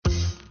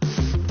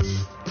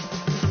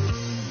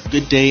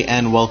Good day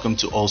and welcome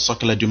to all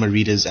Soccer Duma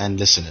readers and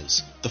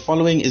listeners. The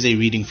following is a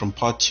reading from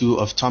part 2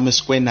 of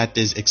Thomas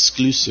Kwenate's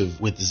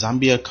exclusive with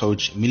Zambia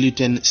coach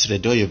Milutin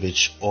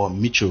Sredojevic, or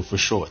Micho for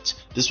short.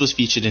 This was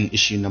featured in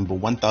issue number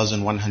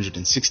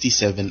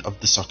 1167 of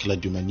the Soccer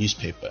Duma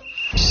newspaper.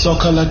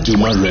 Soccer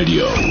Duma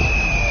Radio.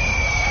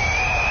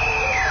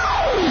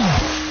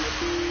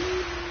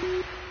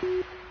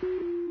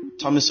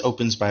 Thomas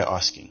opens by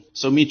asking,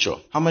 "So Micho,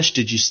 how much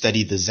did you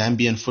study the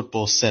Zambian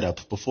football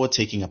setup before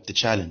taking up the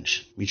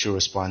challenge?" Micho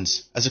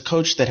responds, "As a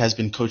coach that has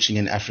been coaching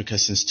in Africa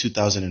since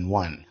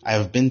 2001, I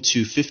have been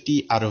to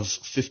 50 out of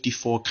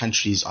 54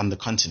 countries on the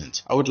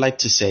continent. I would like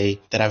to say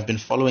that I've been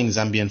following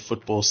Zambian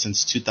football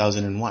since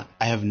 2001.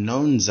 I have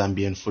known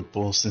Zambian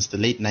football since the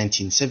late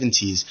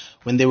 1970s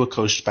when they were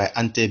coached by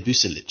Ante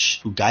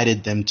Buselic, who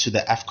guided them to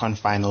the AFCON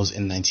finals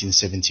in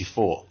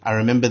 1974. I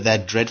remember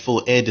that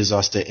dreadful air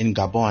disaster in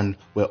Gabon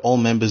where all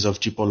members of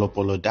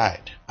Chipolopolo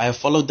died. I have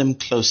followed them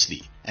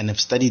closely and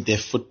have studied their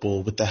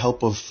football with the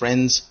help of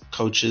friends,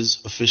 coaches,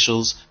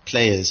 officials,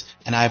 players,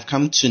 and I have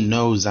come to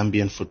know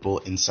Zambian football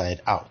inside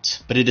out.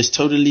 But it is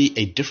totally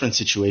a different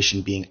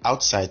situation being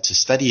outside to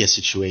study a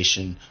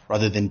situation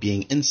rather than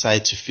being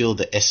inside to feel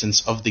the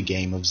essence of the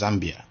game of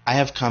Zambia. I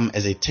have come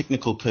as a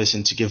technical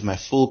person to give my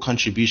full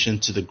contribution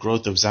to the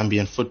growth of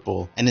Zambian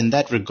football, and in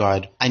that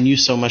regard, I knew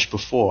so much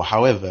before.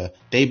 However,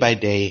 day by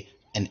day,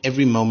 and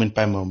every moment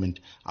by moment,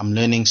 I'm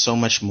learning so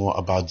much more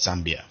about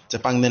Zambia."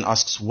 Tsepang then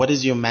asks, "What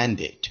is your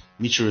mandate?"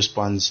 Micho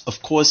responds,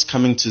 "Of course,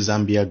 coming to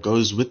Zambia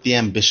goes with the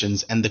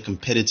ambitions and the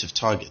competitive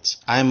targets.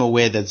 I am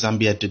aware that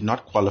Zambia did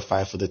not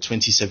qualify for the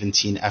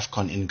 2017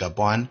 AFCON in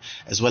Gabon,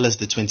 as well as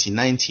the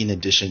 2019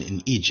 edition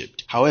in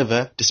Egypt.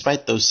 However,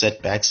 despite those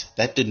setbacks,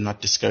 that did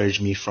not discourage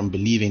me from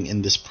believing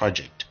in this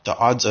project. The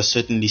odds are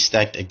certainly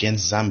stacked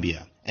against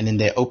Zambia, and in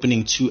their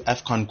opening 2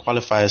 AFCON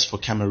qualifiers for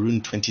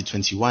Cameroon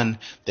 2021,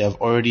 they have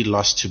already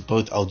lost to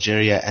both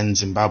Algeria and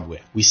Zimbabwe.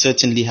 We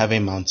certainly have a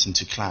mountain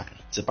to climb."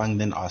 Tsepang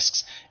then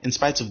asks, "In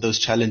spite of those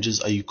challenges,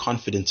 are you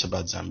confident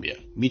about Zambia?"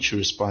 Micho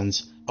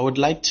responds, "I would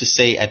like to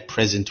say at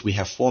present we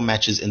have 4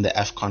 matches in the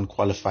AFCON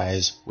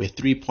qualifiers where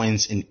 3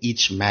 points in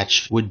each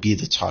match would be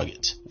the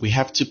target. We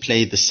have to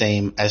play the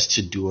same as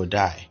to do or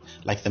die,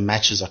 like the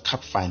matches are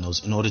cup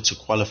finals in order to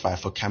qualify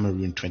for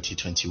Cameroon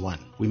 2021.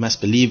 We must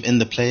believe in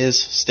the players,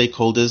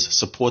 stakeholders,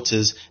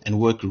 supporters, and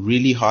work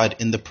really hard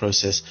in the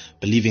process,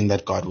 believing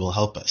that God will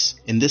help us.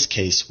 In this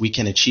case, we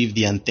can achieve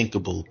the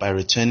unthinkable by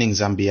returning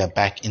Zambia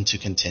back into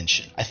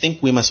contention. I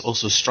think we must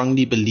also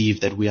strongly believe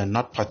that we are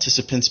not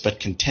participants but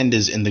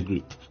contenders in the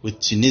group, with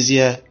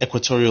Tunisia,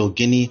 Equatorial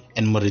Guinea,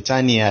 and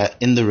Mauritania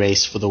in the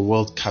race for the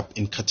World Cup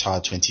in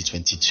Qatar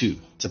 2022.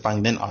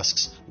 Tsepang then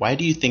asks, "Why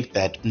do you think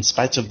that, in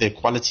spite of their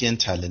quality and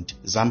talent,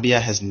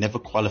 Zambia has never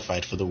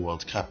qualified for the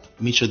World Cup?"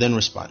 Micho then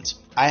responds,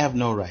 "I have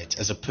no right,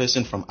 as a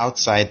person from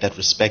outside that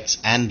respects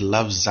and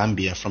loves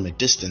Zambia from a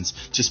distance,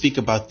 to speak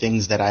about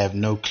things that I have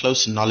no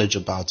close knowledge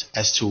about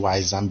as to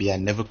why Zambia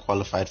never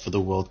qualified for the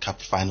World Cup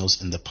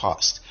finals in the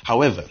past.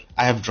 However,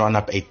 I have drawn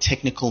up a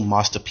technical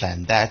master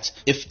plan that,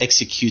 if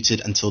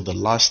executed until the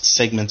last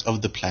segment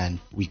of the plan,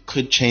 we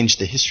could change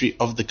the history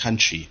of the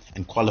country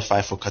and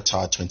qualify for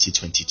Qatar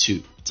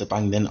 2022.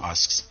 Tsepang then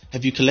asks,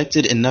 "Have you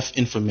collected enough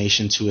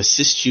information to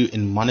assist you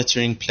in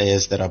monitoring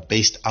players that are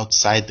based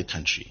outside the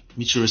country?"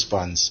 Micho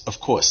responds, "Of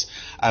course,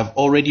 I have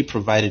already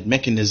provided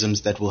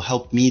mechanisms that will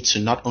help me to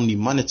not only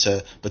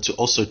monitor, but to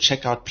also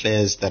check out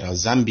players that are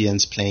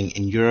Zambians playing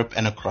in Europe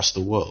and across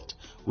the world.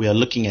 We are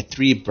looking at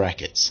 3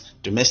 brackets,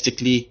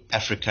 domestically,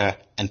 Africa,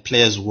 and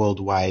players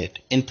worldwide,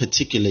 in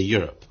particular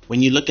Europe.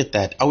 When you look at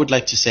that, I would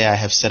like to say I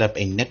have set up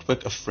a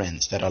network of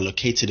friends that are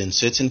located in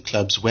certain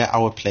clubs where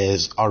our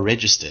players are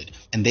registered,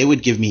 and they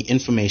would give me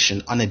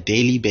information on a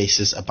daily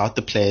basis about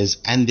the players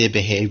and their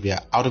behavior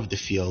out of the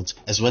field,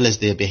 as well as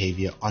their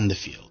behavior on the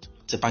field."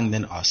 Tsepang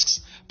then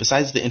asks,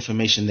 "Besides the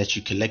information that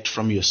you collect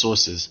from your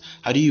sources,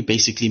 how do you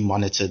basically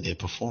monitor their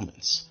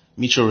performance?"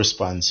 Micho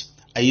responds,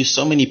 "I use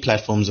so many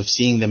platforms of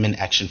seeing them in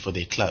action for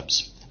their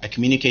clubs. I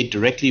communicate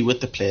directly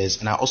with the players,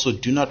 and I also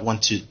do not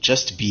want to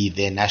just be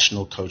their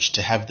national coach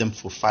to have them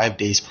for 5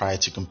 days prior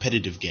to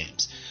competitive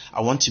games. I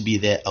want to be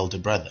their elder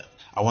brother.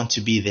 I want to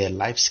be their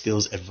life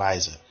skills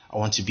advisor. I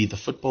want to be the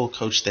football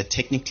coach that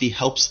technically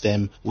helps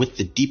them with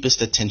the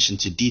deepest attention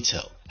to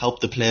detail,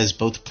 help the players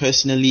both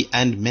personally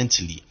and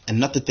mentally, and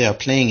not that they are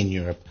playing in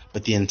Europe,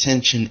 but the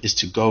intention is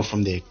to go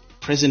from their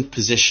present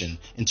position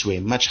into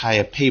a much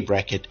higher pay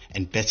bracket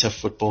and better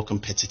football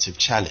competitive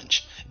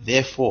challenge.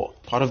 Therefore,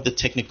 part of the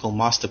technical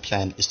master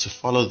plan is to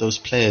follow those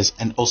players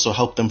and also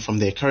help them from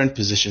their current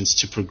positions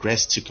to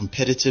progress to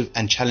competitive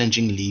and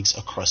challenging leagues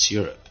across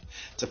Europe."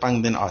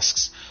 Tsepang then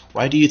asks,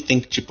 "Why do you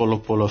think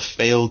Chipolopolo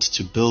failed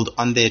to build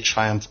on their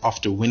triumph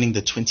after winning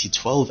the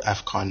 2012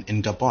 AFCON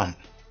in Gabon?"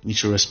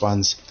 Micho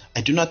responds,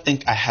 "I do not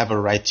think I have a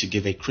right to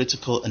give a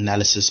critical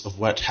analysis of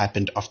what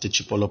happened after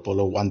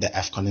Chipolopolo won the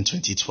AFCON in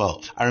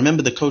 2012. I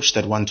remember the coach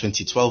that won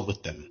 2012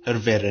 with them,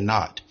 Hervé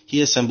Renard.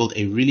 He assembled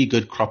a really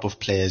good crop of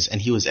players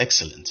and he was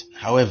excellent.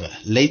 However,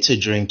 later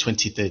during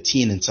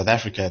 2013 in South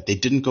Africa, they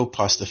didn't go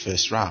past the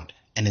first round.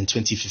 And in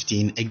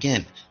 2015,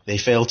 again, they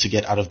failed to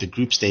get out of the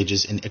group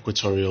stages in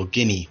Equatorial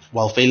Guinea,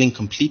 while failing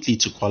completely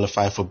to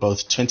qualify for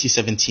both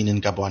 2017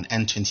 in Gabon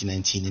and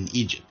 2019 in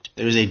Egypt.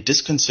 There is a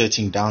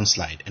disconcerting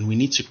downslide, and we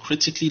need to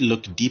critically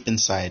look deep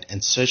inside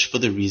and search for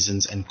the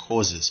reasons and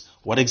causes.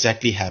 What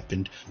exactly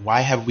happened?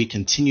 Why have we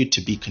continued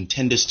to be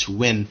contenders to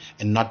win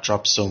and not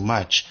drop so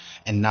much,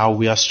 and now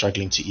we are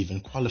struggling to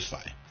even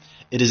qualify?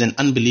 It is an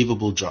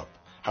unbelievable drop.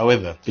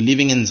 However,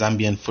 believing in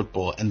Zambian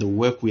football and the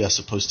work we are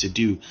supposed to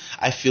do,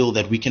 I feel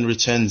that we can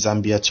return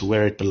Zambia to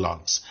where it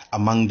belongs,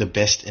 among the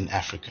best in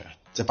Africa.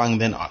 Tsepang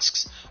then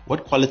asks,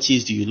 what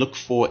qualities do you look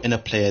for in a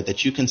player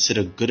that you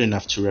consider good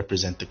enough to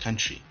represent the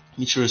country?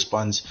 Micho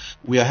responds,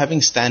 we are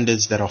having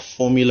standards that are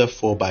Formula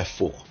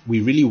 4x4.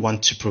 We really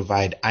want to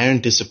provide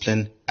iron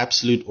discipline,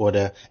 absolute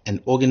order,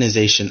 and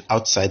organization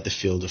outside the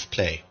field of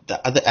play.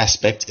 The other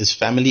aspect is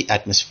family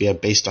atmosphere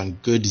based on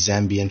good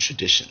Zambian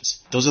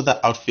traditions. Those are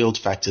the outfield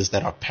factors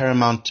that are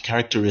paramount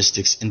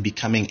characteristics in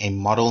becoming a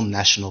model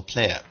national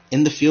player.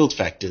 In the field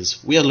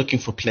factors, we are looking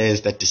for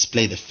players that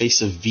display the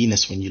face of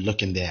Venus when you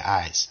look in their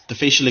eyes. The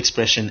facial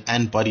expression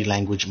and body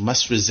language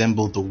must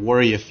resemble the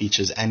warrior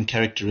features and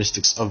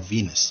characteristics of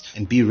Venus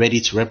and be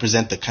ready to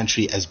represent the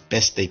country as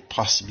best they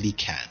possibly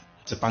can.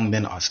 Tsepang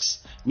then asks,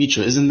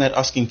 Micho, isn't that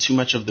asking too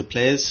much of the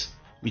players?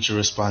 Micho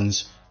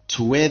responds,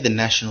 to wear the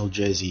national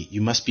jersey,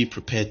 you must be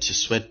prepared to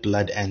sweat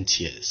blood and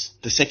tears.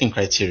 The second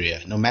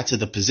criteria, no matter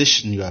the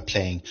position you are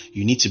playing,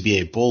 you need to be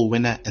a ball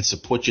winner and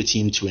support your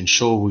team to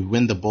ensure we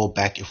win the ball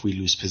back if we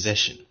lose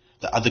possession.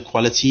 The other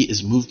quality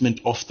is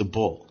movement off the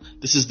ball.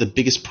 This is the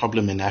biggest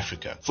problem in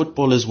Africa.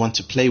 Footballers want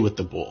to play with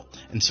the ball,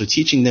 and so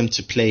teaching them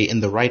to play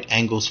in the right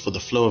angles for the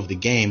flow of the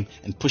game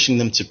and pushing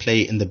them to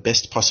play in the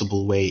best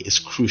possible way is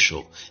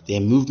crucial. Their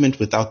movement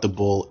without the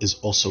ball is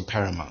also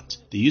paramount.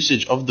 The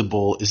usage of the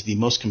ball is the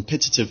most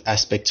competitive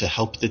aspect to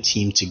help the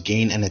team to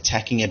gain an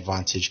attacking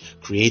advantage,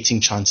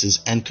 creating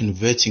chances and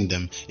converting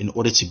them in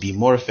order to be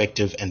more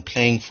effective and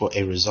playing for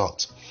a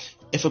result.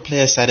 If a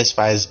player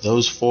satisfies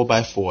those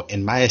 4x4,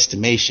 in my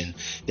estimation,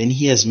 then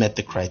he has met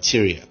the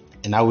criteria,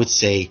 and I would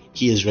say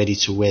he is ready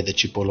to wear the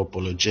Chipolo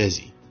Polo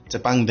jersey.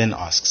 Tsepang then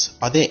asks,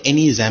 are there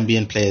any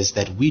Zambian players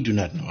that we do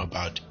not know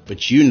about,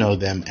 but you know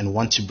them and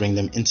want to bring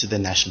them into the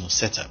national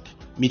setup?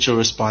 Micho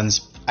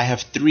responds, I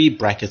have 3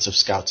 brackets of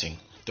scouting.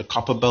 The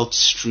Copperbelt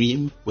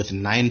stream with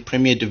 9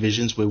 Premier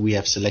Divisions where we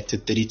have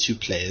selected 32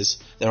 players.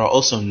 There are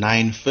also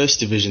 9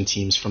 First Division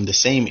teams from the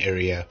same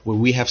area where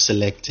we have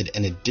selected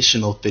an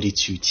additional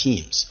 32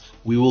 teams.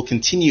 We will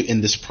continue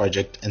in this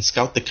project and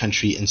scout the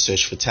country in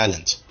search for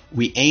talent.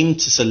 We aim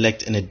to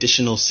select an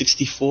additional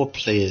 64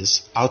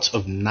 players out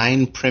of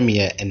 9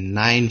 Premier and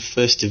 9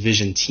 First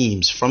Division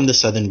teams from the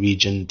southern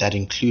region that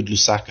include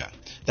Lusaka.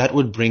 That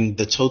would bring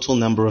the total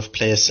number of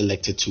players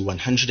selected to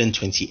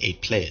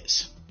 128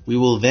 players. We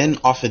will then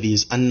offer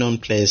these unknown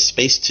players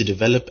space to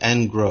develop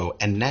and grow,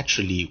 and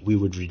naturally we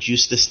would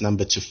reduce this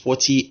number to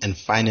 40 and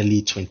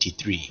finally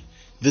 23.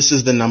 This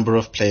is the number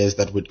of players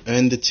that would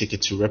earn the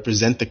ticket to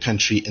represent the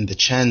country in the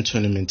Chan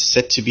tournament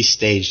set to be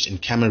staged in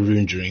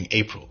Cameroon during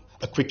April.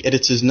 A quick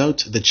editor's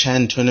note, the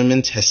Chan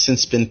tournament has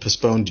since been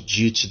postponed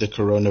due to the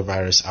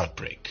coronavirus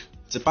outbreak.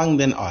 Tsepang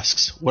then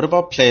asks, what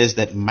about players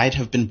that might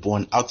have been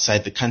born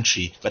outside the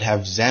country but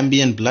have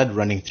Zambian blood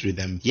running through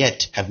them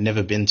yet have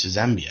never been to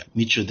Zambia?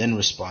 Micho then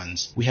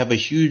responds, we have a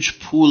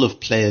huge pool of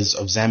players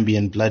of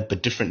Zambian blood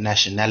but different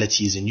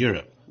nationalities in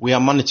Europe. We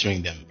are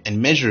monitoring them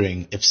and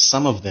measuring if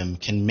some of them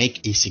can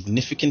make a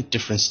significant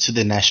difference to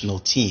the national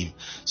team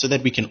so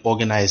that we can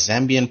organize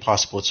Zambian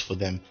passports for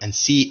them and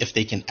see if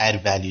they can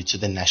add value to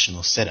the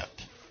national setup.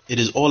 It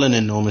is all an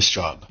enormous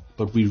job,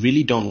 but we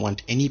really don't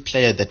want any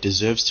player that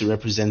deserves to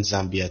represent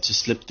Zambia to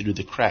slip through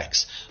the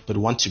cracks, but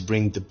want to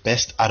bring the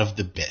best out of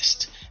the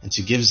best and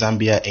to give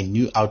Zambia a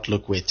new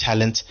outlook where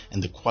talent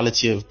and the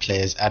quality of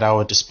players at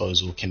our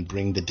disposal can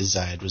bring the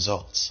desired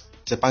results.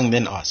 Tsepang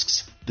then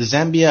asks, the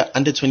Zambia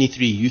Under-23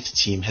 youth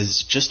team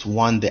has just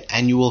won the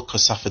annual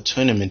COSAFA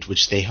tournament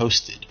which they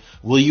hosted.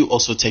 Will you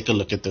also take a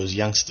look at those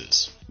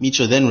youngsters?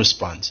 Micho then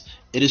responds,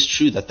 it is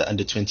true that the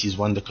Under-20s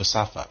won the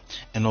COSAFA,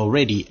 and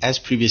already, as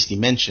previously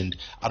mentioned,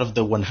 out of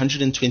the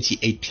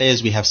 128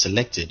 players we have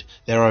selected,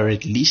 there are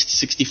at least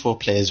 64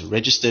 players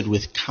registered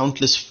with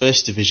countless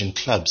First Division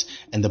clubs,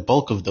 and the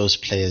bulk of those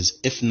players,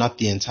 if not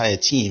the entire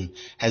team,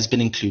 has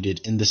been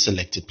included in the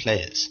selected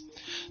players.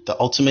 The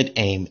ultimate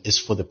aim is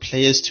for the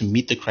players to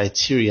meet the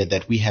criteria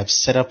that we have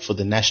set up for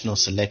the national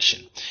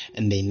selection,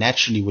 and they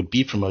naturally would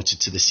be promoted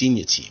to the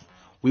senior team.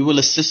 We will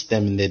assist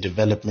them in their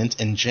development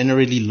and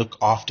generally look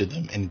after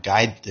them and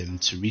guide them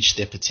to reach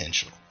their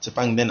potential.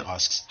 Tsepang then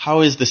asks,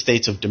 how is the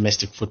state of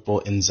domestic football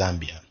in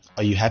Zambia?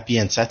 Are you happy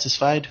and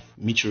satisfied?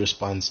 Micho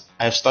responds,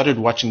 I have started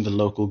watching the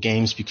local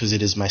games because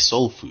it is my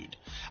soul food.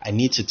 I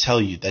need to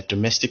tell you that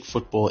domestic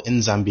football in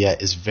Zambia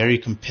is very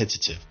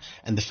competitive,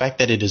 and the fact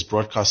that it is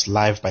broadcast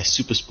live by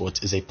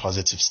SuperSport is a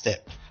positive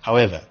step.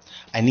 However,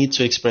 I need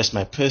to express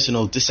my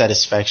personal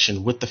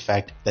dissatisfaction with the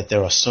fact that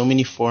there are so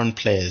many foreign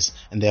players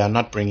and they are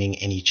not bringing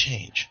any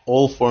change.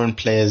 All foreign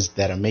players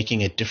that are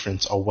making a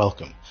difference are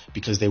welcome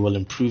because they will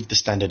improve the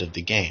standard of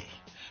the game.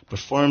 but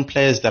foreign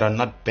players that are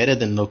not better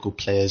than local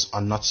players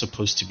are not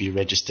supposed to be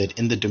registered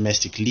in the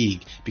domestic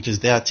league because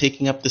they are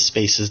taking up the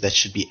spaces that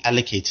should be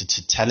allocated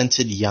to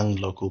talented young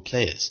local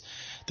players.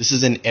 This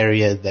is an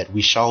area that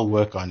we shall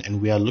work on,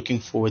 and we are looking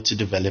forward to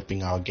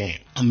developing our game.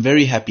 I'm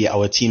very happy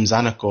our team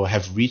Zanaco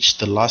have reached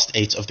the last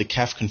 8 of the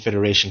CAF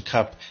Confederation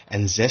Cup,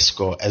 and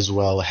Zesco as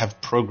well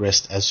have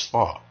progressed as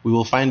far. We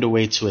will find a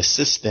way to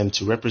assist them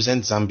to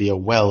represent Zambia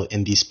well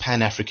in these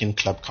Pan-African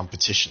club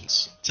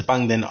competitions.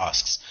 Tsepang then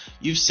asks,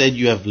 you've said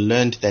you have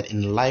learned that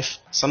in life,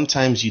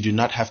 sometimes you do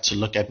not have to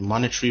look at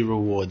monetary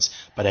rewards,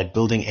 but at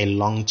building a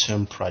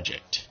long-term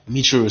project.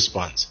 Micho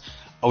responds,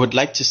 I would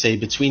like to say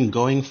between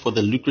going for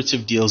the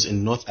lucrative deals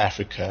in North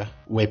Africa,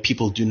 where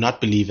people do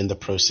not believe in the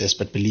process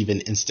but believe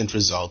in instant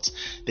results,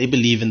 they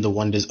believe in the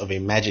wonders of a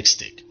magic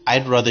stick.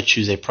 I'd rather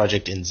choose a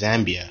project in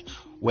Zambia,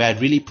 where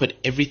I'd really put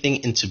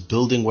everything into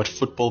building what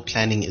football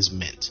planning is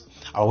meant.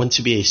 I want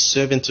to be a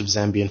servant of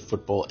Zambian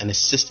football and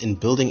assist in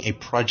building a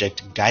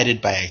project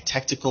guided by a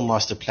tactical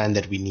master plan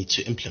that we need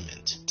to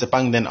implement.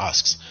 Tsepang then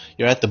asks,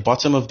 you're at the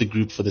bottom of the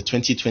group for the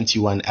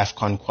 2021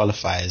 AFCON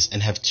qualifiers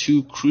and have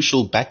 2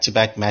 crucial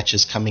back-to-back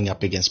matches coming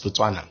up against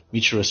Botswana.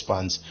 Micho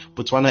responds,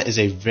 Botswana is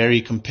a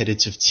very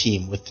competitive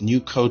team with new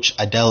coach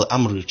Adel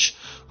Amrouche,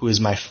 who is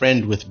my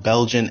friend with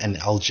Belgian and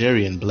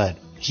Algerian blood.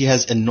 He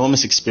has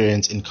enormous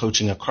experience in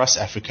coaching across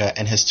Africa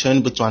and has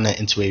turned Botswana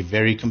into a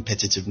very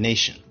competitive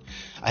nation.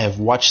 I have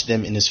watched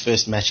them in his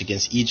first match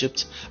against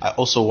Egypt. I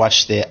also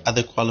watched their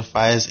other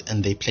qualifiers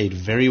and they played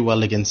very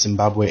well against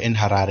Zimbabwe in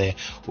Harare,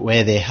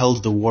 where they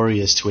held the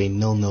Warriors to a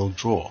 0-0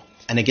 draw.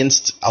 And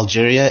against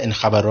Algeria in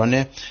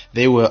Gaborone,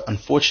 they were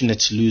unfortunate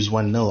to lose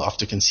 1-0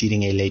 after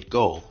conceding a late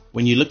goal.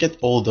 When you look at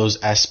all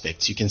those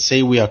aspects, you can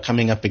say we are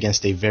coming up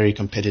against a very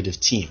competitive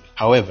team.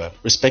 However,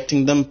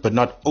 respecting them but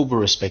not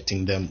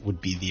over-respecting them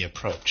would be the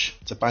approach.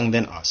 Tsepang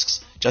then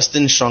asks,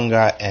 Justin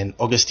Shonga and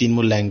Augustine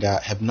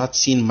Mulenga have not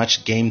seen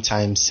much game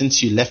time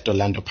since you left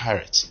Orlando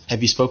Pirates.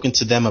 Have you spoken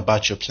to them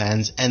about your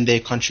plans and their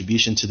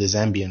contribution to the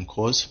Zambian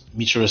cause?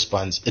 Micho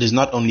responds, it is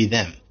not only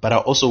them, but I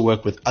also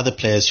work with other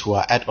players who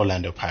are at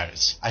Orlando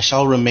Pirates. I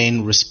shall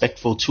remain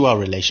respectful to our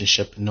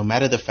relationship no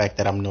matter the fact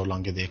that I'm no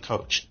longer their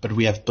coach. But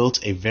we have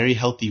built a very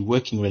healthy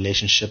working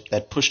relationship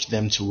that pushed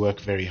them to work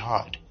very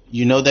hard.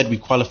 You know that we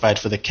qualified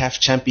for the CAF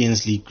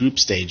Champions League group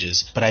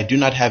stages, but I do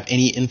not have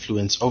any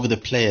influence over the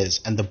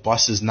players, and the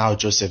boss is now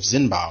Josef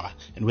Zinnbauer,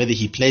 and whether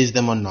he plays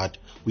them or not,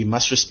 we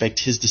must respect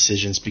his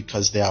decisions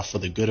because they are for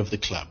the good of the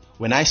club.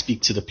 When I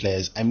speak to the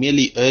players, I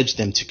merely urge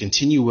them to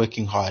continue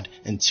working hard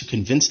and to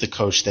convince the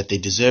coach that they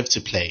deserve to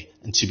play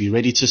and to be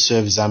ready to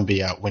serve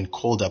Zambia when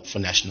called up for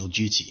national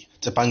duty.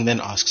 Tsepang then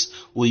asks,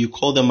 will you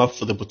call them up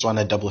for the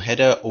Botswana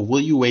doubleheader or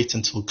will you wait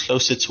until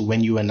closer to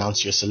when you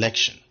announce your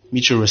selection?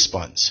 Micho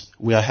responds,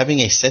 we are having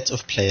a set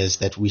of players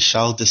that we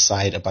shall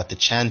decide about the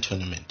Chan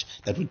tournament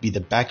that would be the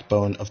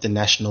backbone of the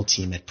national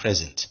team at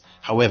present.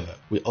 However,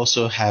 we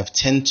also have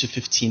 10 to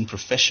 15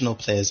 professional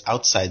players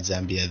outside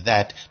Zambia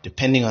that,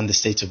 depending on the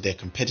state of their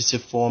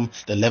competitive form,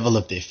 the level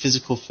of their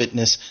physical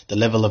fitness, the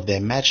level of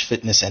their match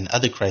fitness and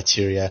other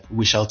criteria,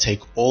 we shall take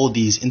all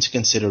these into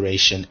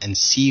consideration and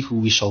see who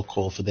we shall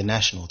call for the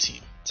national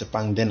team.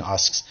 Tsepang then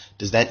asks,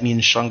 does that mean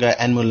Shonga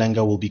and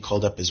Mulenga will be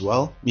called up as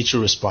well?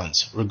 Micho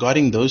responds,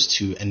 regarding those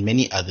 2 and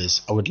many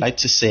others, I would like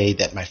to say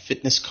that my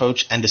fitness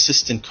coach and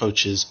assistant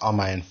coaches are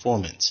my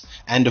informants.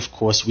 And of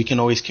course, we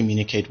can always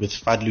communicate with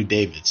Fadlu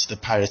Davids, the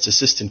Pirates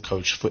assistant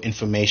coach, for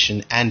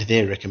information and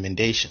their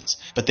recommendations.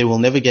 But they will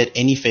never get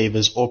any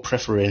favors or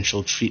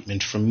preferential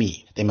treatment from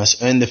me. They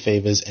must earn the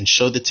favors and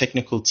show the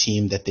technical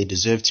team that they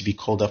deserve to be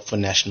called up for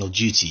national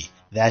duty.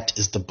 That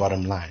is the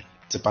bottom line.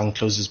 Tsepang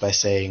closes by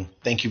saying,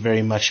 thank you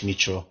very much,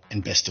 Micho,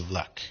 and best of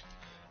luck.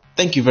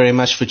 Thank you very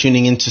much for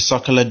tuning in to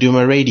Soccer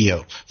Laduma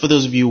Radio. For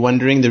those of you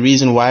wondering, the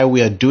reason why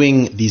we are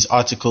doing these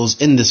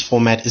articles in this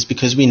format is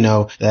because we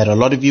know that a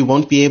lot of you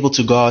won't be able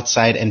to go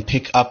outside and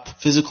pick up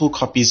physical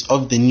copies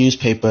of the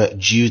newspaper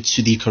due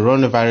to the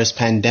coronavirus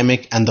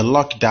pandemic and the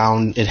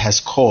lockdown it has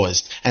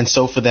caused. And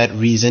so for that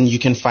reason, you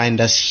can find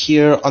us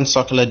here on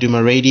Soccer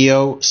Laduma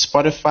Radio,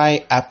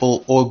 Spotify,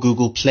 Apple, or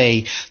Google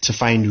Play to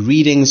find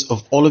readings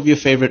of all of your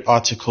favorite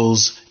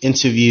articles,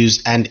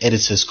 interviews, and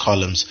editors'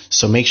 columns.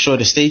 So make sure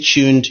to stay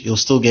tuned. You'll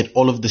still get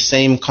all of the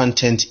same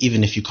content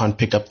even if you can't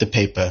pick up the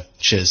paper.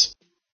 Cheers.